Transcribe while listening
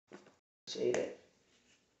Appreciate it.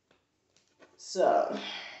 So,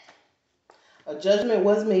 a judgment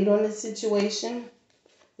was made on this situation.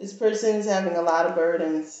 This person is having a lot of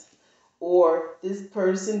burdens, or this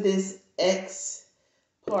person, this ex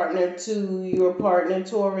partner to your partner,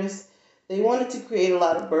 Taurus, they wanted to create a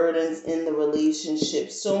lot of burdens in the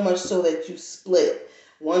relationship, so much so that you split.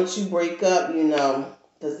 Once you break up,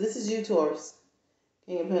 because this is you, Taurus,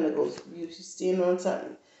 King of Pentacles, you stand on top.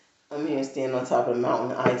 I'm here standing on top of the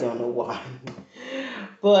mountain. I don't know why.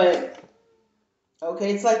 But,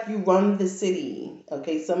 okay, it's like you run the city.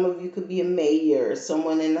 Okay, some of you could be a mayor,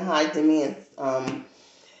 someone in high demand. I'm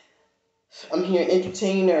hearing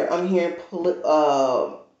entertainer. I'm hearing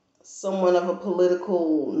someone of a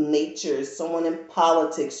political nature, someone in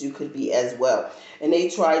politics you could be as well. And they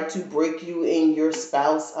try to break you and your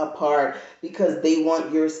spouse apart because they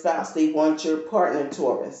want your spouse. They want your partner,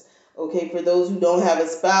 Taurus. Okay, for those who don't have a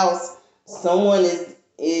spouse, someone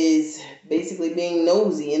is basically being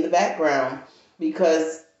nosy in the background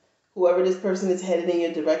because whoever this person is headed in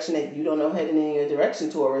your direction that you don't know headed in your direction,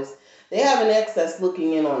 Taurus, they have an ex that's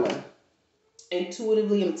looking in on them.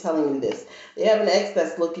 Intuitively, I'm telling you this. They have an ex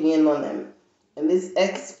that's looking in on them. And this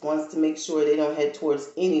ex wants to make sure they don't head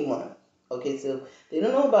towards anyone. Okay, so they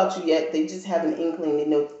don't know about you yet. They just have an inkling. They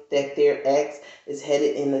know that their ex is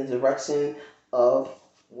headed in the direction of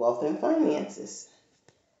wealth and finances.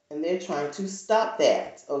 And they're trying to stop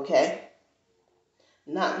that, okay?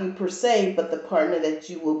 Not you per se, but the partner that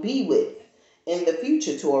you will be with in the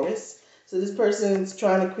future, Taurus. So this person is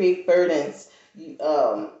trying to create burdens.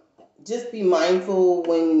 Just be mindful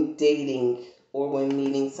when dating or when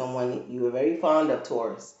meeting someone you are very fond of,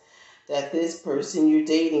 Taurus, that this person you're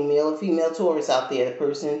dating, male or female Taurus out there, the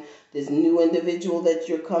person, this new individual that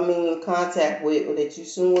you're coming in contact with or that you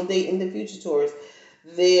soon will date in the future, Taurus,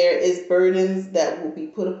 there is burdens that will be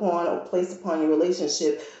put upon or placed upon your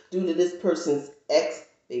relationship due to this person's ex,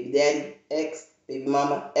 baby daddy, ex, baby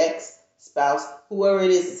mama, ex, spouse, whoever it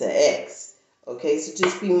is, it's an ex. Okay, so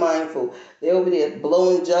just be mindful. They're over there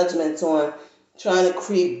blowing judgments on trying to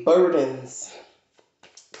create burdens.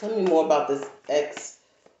 Tell me more about this ex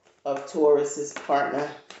of Taurus's partner.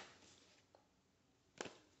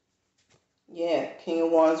 Yeah, King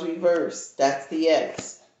of Wands reverse. That's the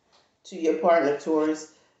ex to your partner,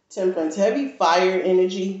 Taurus. Temperance, heavy fire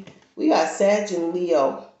energy. We got Sag and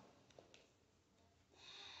Leo.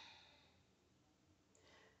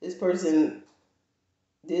 This person,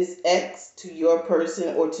 this ex to your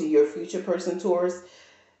person or to your future person, Taurus,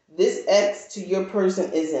 this ex to your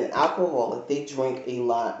person is an alcoholic. They drink a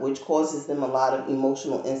lot, which causes them a lot of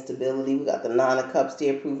emotional instability. We got the Nine of Cups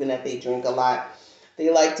there proving that they drink a lot. They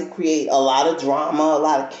like to create a lot of drama, a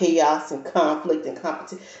lot of chaos and conflict and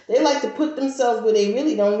competition. They like to put themselves where they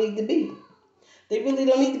really don't need to be. They really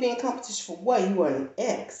don't need to be in competition for what? You are an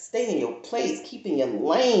ex. Stay in your place. Keep in your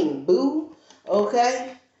lane, boo.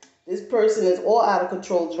 Okay? This person is all out of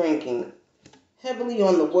control drinking. Heavily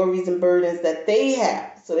on the worries and burdens that they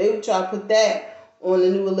have. So they would try to put that on the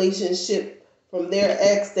new relationship from their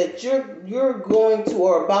ex that you're going to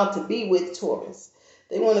or about to be with, Taurus.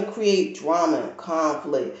 They want to create drama and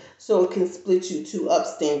conflict so it can split you two up.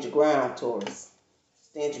 Stand your ground, Taurus.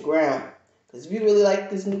 Stand your ground. Because if you really like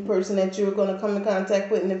this new person that you're going to come in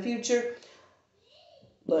contact with in the future,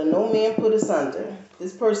 let no man put us under.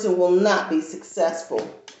 This person will not be successful.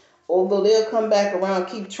 Although they'll come back around,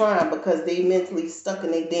 keep trying because they mentally stuck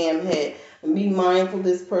in their damn head. And be mindful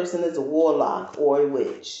this person is a warlock or a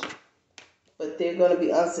witch. But they're going to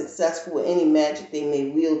be unsuccessful with any magic they may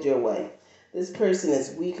wield your way. This person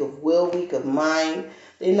is weak of will, weak of mind.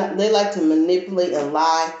 They like to manipulate and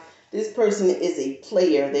lie. This person is a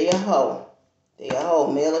player. They a hoe. They a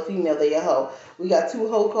hoe. Male or female, they a hoe. We got two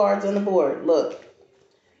hoe cards on the board. Look.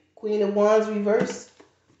 Queen of Wands reverse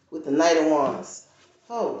with the Knight of Wands.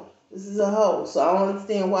 Hoe. This is a hoe. So I don't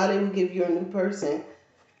understand why they would give you a new person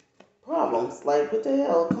problems. Like, what the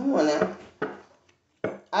hell? Come on now.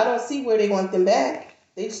 I don't see where they want them back.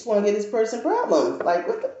 They just want to get this person problems. Like,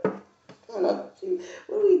 what are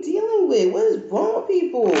we dealing with? What is wrong with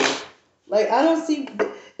people? Like, I don't see.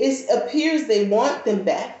 It appears they want them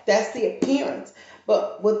back. That's the appearance.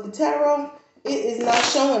 But with the tarot, it is not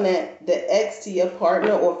showing that the ex to your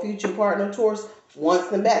partner or future partner, Taurus, wants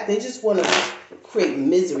them back. They just want to create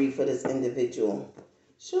misery for this individual.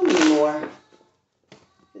 Show me more.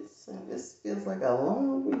 This feels like a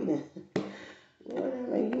long reading.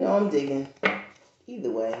 Lord, I'm digging.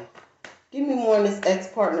 Either way. Give me more on this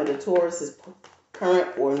ex-partner, the Taurus's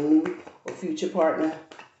current or new or future partner.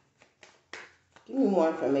 Give me more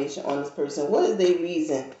information on this person. What is their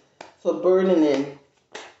reason for burdening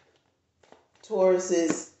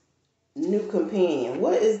Taurus's new companion.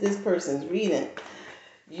 What is this person's reading?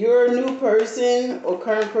 Your new person or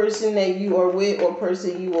current person that you are with or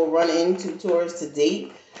person you will run into, Taurus, to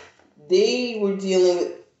date, they were dealing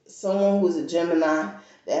with someone who was a Gemini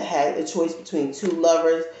that had a choice between two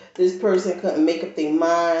lovers. This person couldn't make up their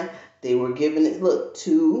mind. They were given it, look,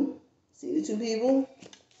 two. See the two people?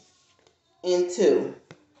 And two.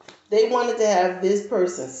 They wanted to have this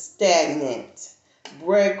person stagnant,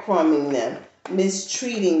 breadcrumbing them,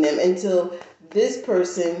 mistreating them until this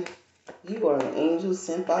person, you are an angel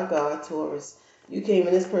sent by God, Taurus. You came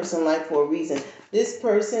in this person's life for a reason. This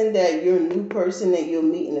person that your new person that you'll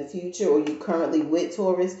meet in the future or you currently with,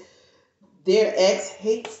 Taurus, their ex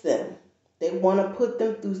hates them. They want to put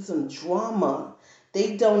them through some drama.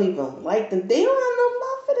 They don't even like them. They don't have no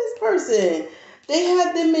love for this person. They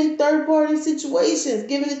had them in third-party situations,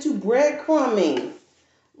 giving it to breadcrumbing.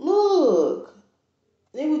 Look,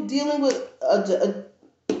 they were dealing with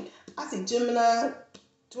I see Gemini,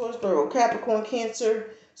 Taurus, Virgo, Capricorn, Cancer,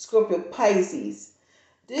 Scorpio, Pisces.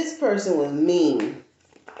 This person was mean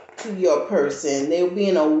to your person. They were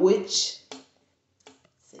being a witch.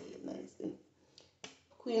 Say it nicely.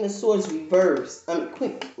 Queen of Swords reversed.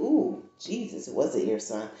 Queen. Ooh, Jesus, it was an air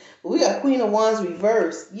sign. But we got Queen of Wands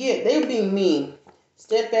reversed. Yeah, they were being mean.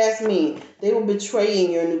 Steadfast mean. They were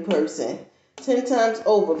betraying your new person. 10 times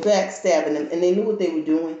over, backstabbing them. And they knew what they were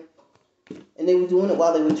doing. And they were doing it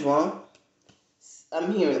while they were drunk.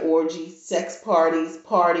 I'm hearing orgies, sex parties,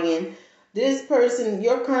 partying. This person,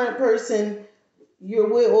 your current person, you're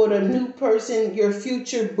with, or the new person, your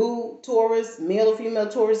future boo, Taurus, male or female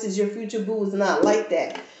Taurus, is your future boo is not like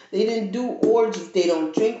that. They didn't do orgies. They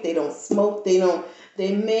don't drink. They don't smoke. They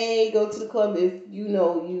may go to the club if you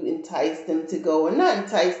know you entice them to go, or not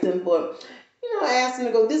entice them, but ask them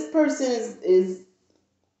to go. This person is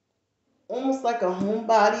almost like a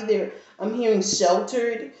homebody. I'm hearing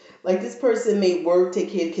sheltered. Like this person may work,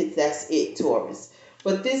 take care of kids. That's it, Taurus.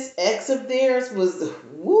 But this ex of theirs was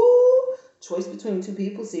choice between two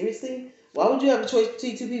people. Seriously, why would you have a choice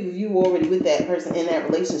between two people if you were already with that person in that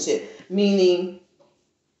relationship? Meaning,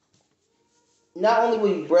 not only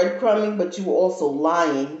were you breadcrumbing, but you were also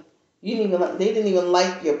lying. They didn't even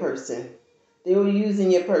like your person. They were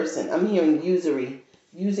using your person. I'm hearing usury,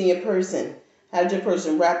 using your person. Had your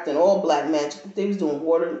person wrapped in all black magic. They was doing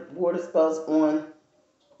water spells on.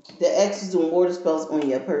 The ex was doing water spells on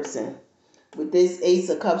your person. With this Ace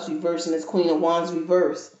of Cups reversed and this Queen of Wands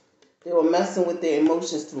reversed, they were messing with their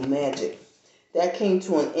emotions through magic. That came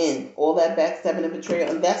to an end. All that backstabbing and betrayal,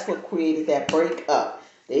 and that's what created that breakup.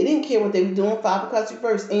 They didn't care what they were doing. 5 of Cups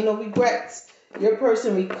reversed. Ain't no regrets. Your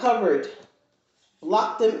person recovered,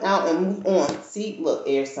 blocked them out, and moved on. See, look,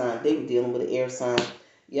 air sign. They were dealing with an air sign.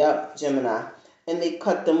 Yep, Gemini. And they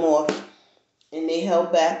cut them off. And they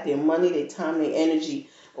held back their money, their time, their energy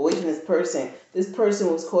away from this person. This person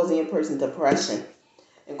was causing your person depression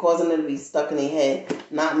and causing them to be stuck in their head,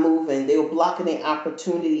 not moving. They were blocking their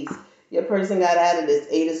opportunities. Your person got out of this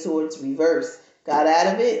 8 of Swords reverse. Got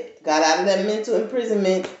out of it. Got out of that mental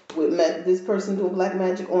imprisonment with this person doing black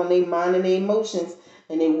magic on their mind and their emotions.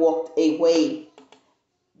 And they walked away.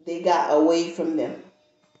 They got away from them.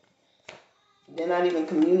 They're not even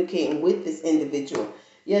communicating with this individual.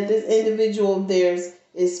 Yet this individual of theirs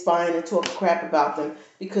is spying and talking crap about them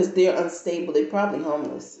because they're unstable. They're probably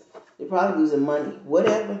homeless. They're probably losing money.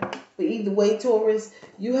 Whatever. But either way, Taurus,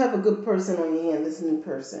 you have a good person on your hand. This new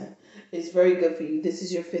person. It's very good for you. This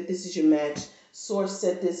is your fit. This is your match. Source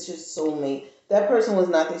said this is your soulmate. That person was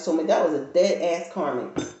not their soulmate. That was a dead-ass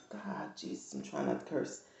karmic. God, Jesus, I'm trying not to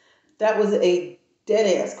curse. That was a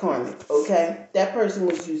dead-ass karmic, okay? That person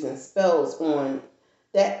was using spells on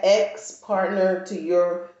that ex-partner to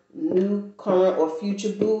your new, current, or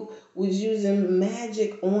future boo was using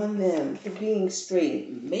magic on them for being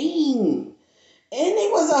straight mean. And they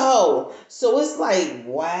was a hoe. So it's like,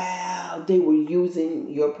 wow, they were using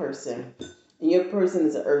your person. And your person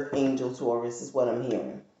is an earth angel, Taurus, is what I'm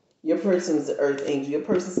hearing. Your person is an earth angel. Your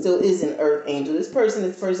person still is an earth angel. This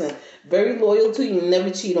person very loyal to you,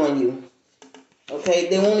 never cheat on you. Okay?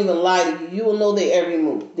 They won't even lie to you. You will know their every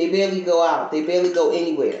move. They barely go out. They barely go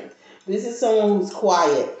anywhere. This is someone who's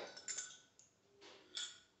quiet.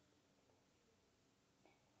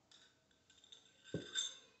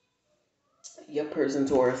 Your person,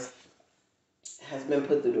 Taurus, has been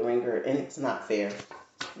put through the ringer, and it's not fair.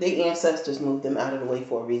 Their ancestors moved them out of the way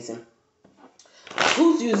for a reason.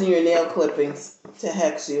 Who's using your nail clippings to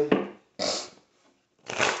hex you?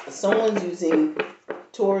 Someone's using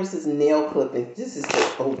Taurus's nail clippings. This is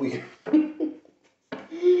so weird. I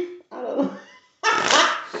don't know.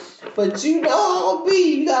 But you know how it'll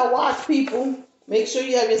be. You gotta watch people. Make sure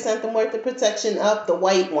you have your Santa Muerte protection up, the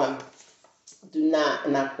white one. Do not,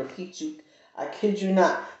 and I repeat you, I kid you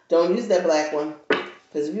not, don't use that black one.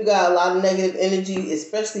 Because if you got a lot of negative energy,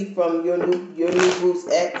 especially from your new boo's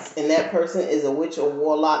ex, and that person is a witch or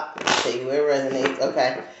warlock, tell you where it resonates,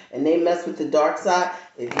 okay? And they mess with the dark side.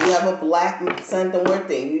 If you have a black something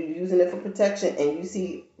worth it, and you're using it for protection, and you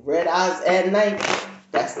see red eyes at night,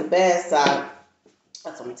 that's the bad side.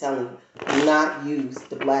 That's what I'm telling you. Do not use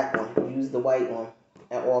the black one. Use the white one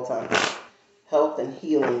at all times. Health and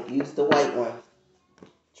healing. Use the white one.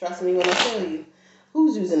 Trust me when I tell you.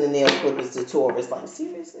 Who's using the nail clippers to Taurus? Like,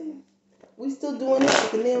 seriously? We still doing this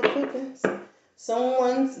with the nail clippings?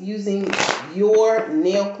 Someone's using your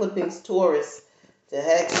nail clippings, Taurus, to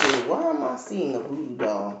hex you. Why am I seeing a voodoo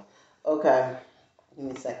doll? Okay. Give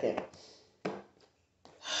me a second.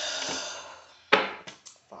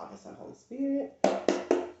 Father, Son, Holy Spirit.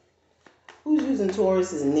 Who's using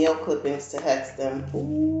Taurus's nail clippings to hex them?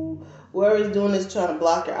 Ooh. Whoever's doing this trying to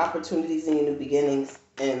block your opportunities and your new beginnings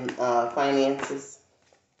and finances.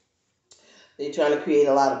 They're trying to create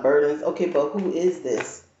a lot of burdens. Okay, but who is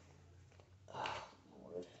this? Oh,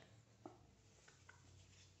 Lord.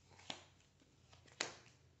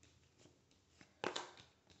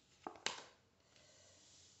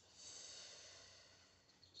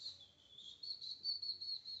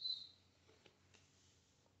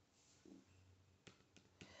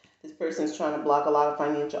 This person's trying to block a lot of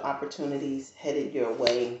financial opportunities headed your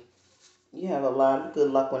way. You have a lot of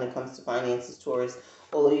good luck when it comes to finances, Taurus.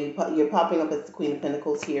 Although you're popping up as the Queen of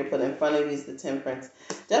Pentacles here, but in front of you is the Temperance.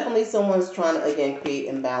 Definitely someone's trying to, again, create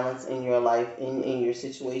imbalance in your life, in your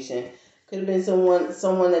situation. Could have been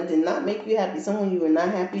someone that did not make you happy, someone you were not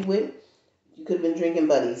happy with. You could have been drinking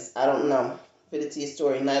buddies. I don't know. Fit it to your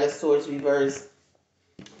story. Knight of Swords reverse.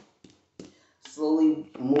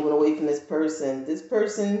 Slowly moving away from this person. This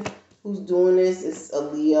person who's doing this is a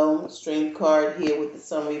Leo. Strength card here with the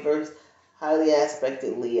Sun reverse. Highly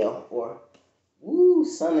aspected Leo, or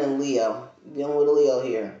Sun and Leo. You're dealing with a Leo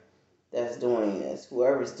here that's doing this.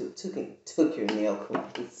 Whoever's took your nail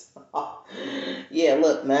clippings. Yeah,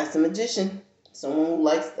 look, Master Magician. Someone who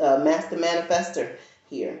likes Master Manifester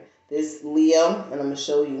here. This Leo, and I'm going to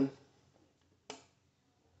show you.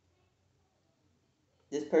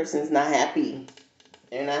 This person's not happy.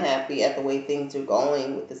 They're not happy at the way things are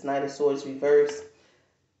going with this Knight of Swords reverse.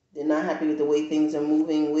 They're not happy with the way things are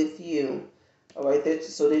moving with you. All right,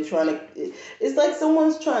 so they're trying to, it's like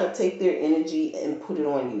someone's trying to take their energy and put it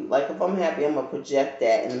on you. Like, if I'm happy, I'm going to project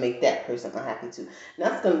that and make that person unhappy too. And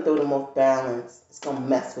that's going to throw them off balance. It's going to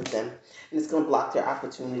mess with them. And it's going to block their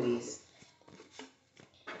opportunities.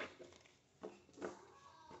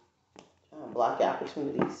 Block your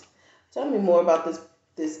opportunities. Tell me more about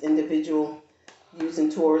this individual using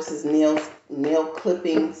Taurus's nail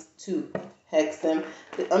clippings to hex them.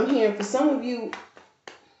 I'm hearing for some of you,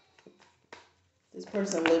 this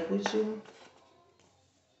person lived with you.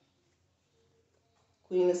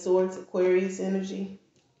 Queen of Swords, Aquarius energy.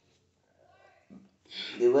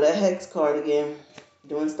 They with a hex card again.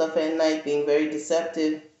 Doing stuff at night, being very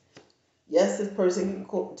deceptive. Yes, this person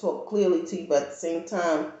can talk clearly to you, but at the same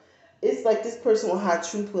time, it's like this person will hide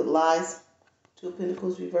truth with lies. Two of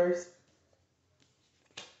Pentacles reverse.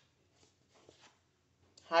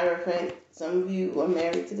 Hierophant. Some of you are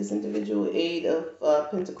married to this individual. Eight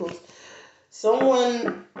of Pentacles.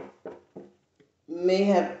 Someone may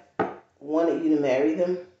have wanted you to marry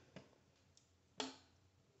them.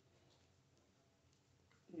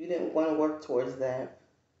 You didn't want to work towards that.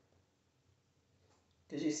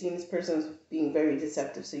 Because you've seen this person as being very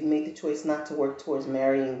deceptive. So you made the choice not to work towards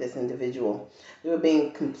marrying this individual. They were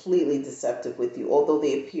being completely deceptive with you. Although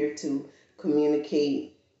they appear to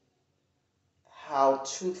communicate how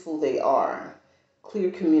truthful they are.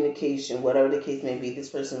 Clear communication, whatever the case may be, this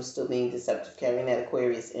person was still being deceptive, carrying that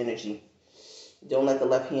Aquarius energy. Don't let the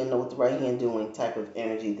left hand know what the right hand doing type of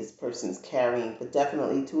energy this person is carrying. But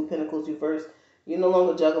definitely, Two of Pentacles reverse. You're no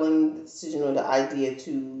longer juggling the decision or the idea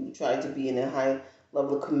to try to be in a high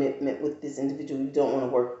level of commitment with this individual. You don't want to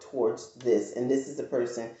work towards this. And this is the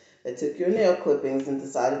person that took your nail clippings and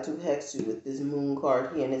decided to hex you with this moon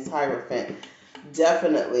card here and this Hierophant.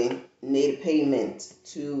 Definitely made a payment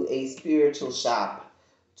to a spiritual shop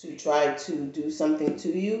to try to do something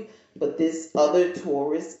to you. But this other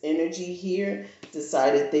Taurus energy here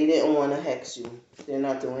decided they didn't want to hex you. They're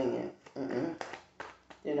not doing it.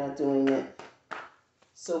 They're not doing it.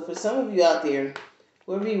 So for some of you out there,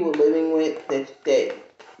 whoever you were living with, that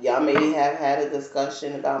y'all may have had a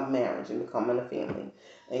discussion about marriage and becoming a family,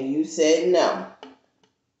 and you said no.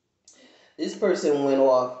 This person went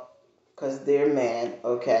off because they're mad,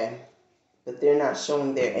 okay? But they're not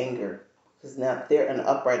showing their anger. Because now they're an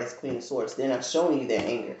upright as Queen of Swords. They're not showing you their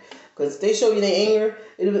anger. Because if they show you their anger,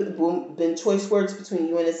 it would have been choice words between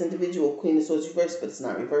you and this individual, Queen of Swords reversed, but it's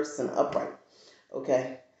not reversed, it's an upright.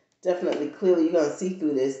 Okay? Definitely, clearly, you're going to see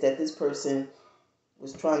through this that this person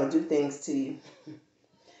was trying to do things to you.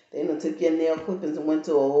 They done took your nail clippings and went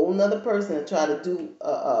to a whole nother person and tried to do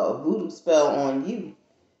a voodoo spell on you.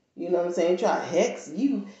 You know what I'm saying? Try to hex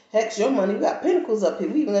you, hex your money. We got pentacles up here.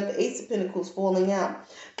 We even got the Ace of Pentacles falling out.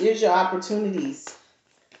 There's your opportunities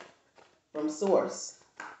from Source.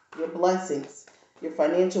 Your blessings, your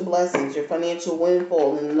financial blessings, your financial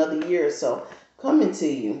windfall in another year or so coming to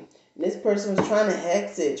you. And this person was trying to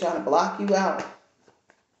hex it, trying to block you out.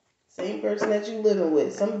 Same person that you living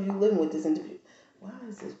with. Some of you living with this individual. Why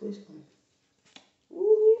is this wish coming?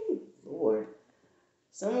 Ooh, Lord.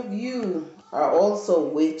 Some of you are also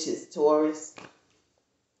witches, Taurus.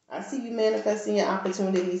 I see you manifesting your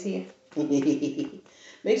opportunities here.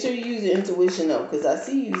 Make sure you use your intuition, though, because I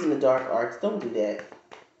see you using the dark arts. Don't do that.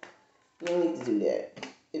 You don't need to do that.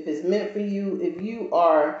 If it's meant for you, if you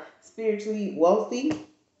are spiritually wealthy,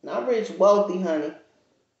 not rich, wealthy, honey,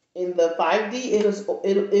 in the 5D,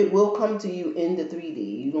 it will come to you in the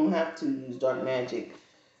 3D. You don't have to use dark magic.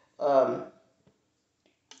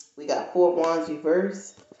 We got 4 wands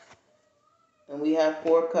reversed. And we have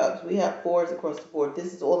 4 cups. We have 4s across the board.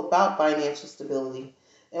 This is all about financial stability.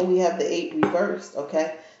 And we have the 8 reversed,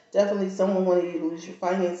 okay? Definitely someone wanted you to lose your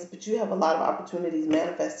finances, but you have a lot of opportunities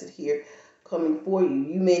manifested here coming for you.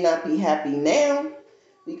 You may not be happy now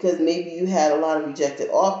because maybe you had a lot of rejected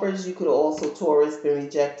offers. You could have also, Taurus, been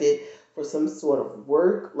rejected for some sort of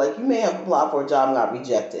work. Like you may have applied for a job and got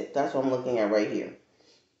rejected. That's what I'm looking at right here,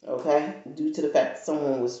 okay? Due to the fact that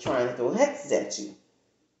someone was trying to throw hexes at you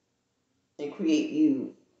and create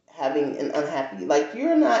you having an unhappy, like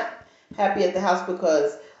you're not happy at the house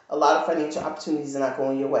because a lot of financial opportunities are not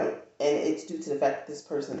going your way. And it's due to the fact that this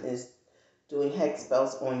person is doing hex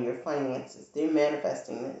spells on your finances. They're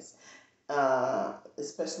manifesting this,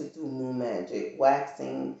 especially through moon magic,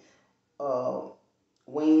 waxing,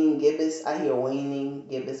 waning gibbous. I hear waning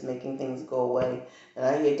gibbous, making things go away. And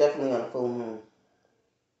I hear definitely on a full moon.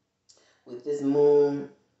 With this moon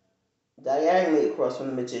diagonally across from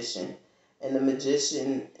the magician. And the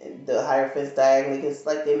magician, the Hierophant's diagonally, it's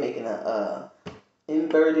like they're making a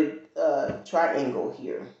inverted triangle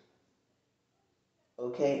here.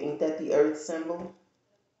 Okay, ain't that the earth symbol?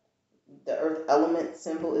 The earth element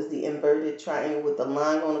symbol is the inverted triangle with the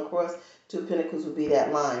line going across. 2 of Pentacles would be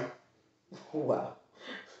that line. Wow.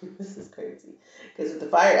 This is crazy. Because with the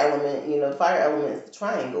fire element, the fire element is the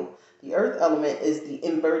triangle. The earth element is the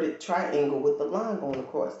inverted triangle with the line going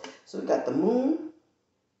across. So we got the moon,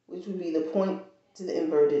 which would be the point to the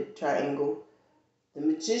inverted triangle. The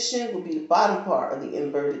magician will be the bottom part of the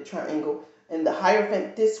inverted triangle. And the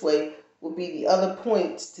Hierophant this way will be the other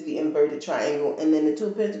points to the inverted triangle. And then the 2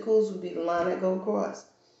 of Pentacles will be the line that go across.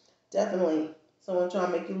 Definitely someone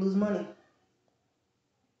trying to make you lose money.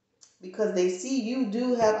 Because they see you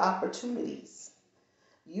do have opportunities.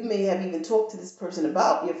 You may have even talked to this person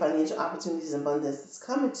about your financial opportunities and abundance that's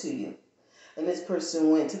coming to you. And this person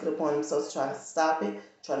went and took it upon themselves to try to stop it,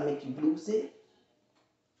 try to make you lose it.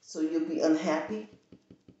 So you'll be unhappy.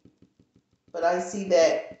 But I see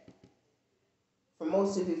that for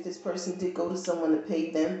most of you, if this person did go to someone to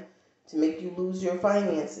pay them to make you lose your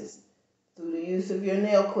finances through the use of your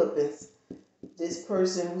nail clippings, this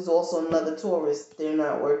person who's also another Taurus, they're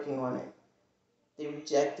not working on it. They're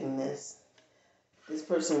rejecting this. This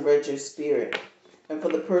person read your spirit. And for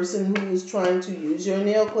the person who is trying to use your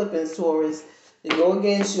nail clippings, Taurus, to go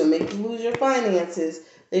against you and make you lose your finances,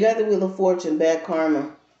 they got the Wheel of Fortune, bad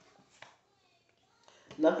karma.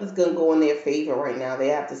 Nothing's going to go in their favor right now. They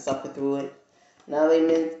have to suffer through it. Now they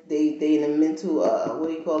in a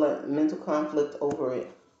mental, mental conflict over it.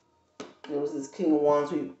 It was this King of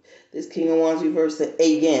Wands reversed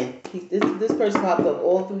again. This person popped up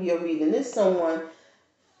all through your reading. This is someone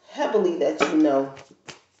heavily that you know,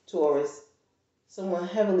 Taurus. Someone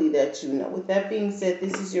heavily that you know. With that being said,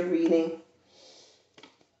 this is your reading.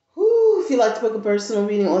 If you'd like to book a personal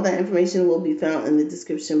reading, all that information will be found in the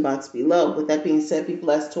description box below. With that being said, be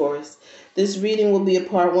blessed, Taurus. This reading will be a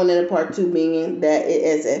part 1 and a part 2, meaning that it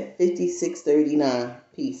is at 56:39.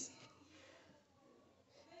 Peace.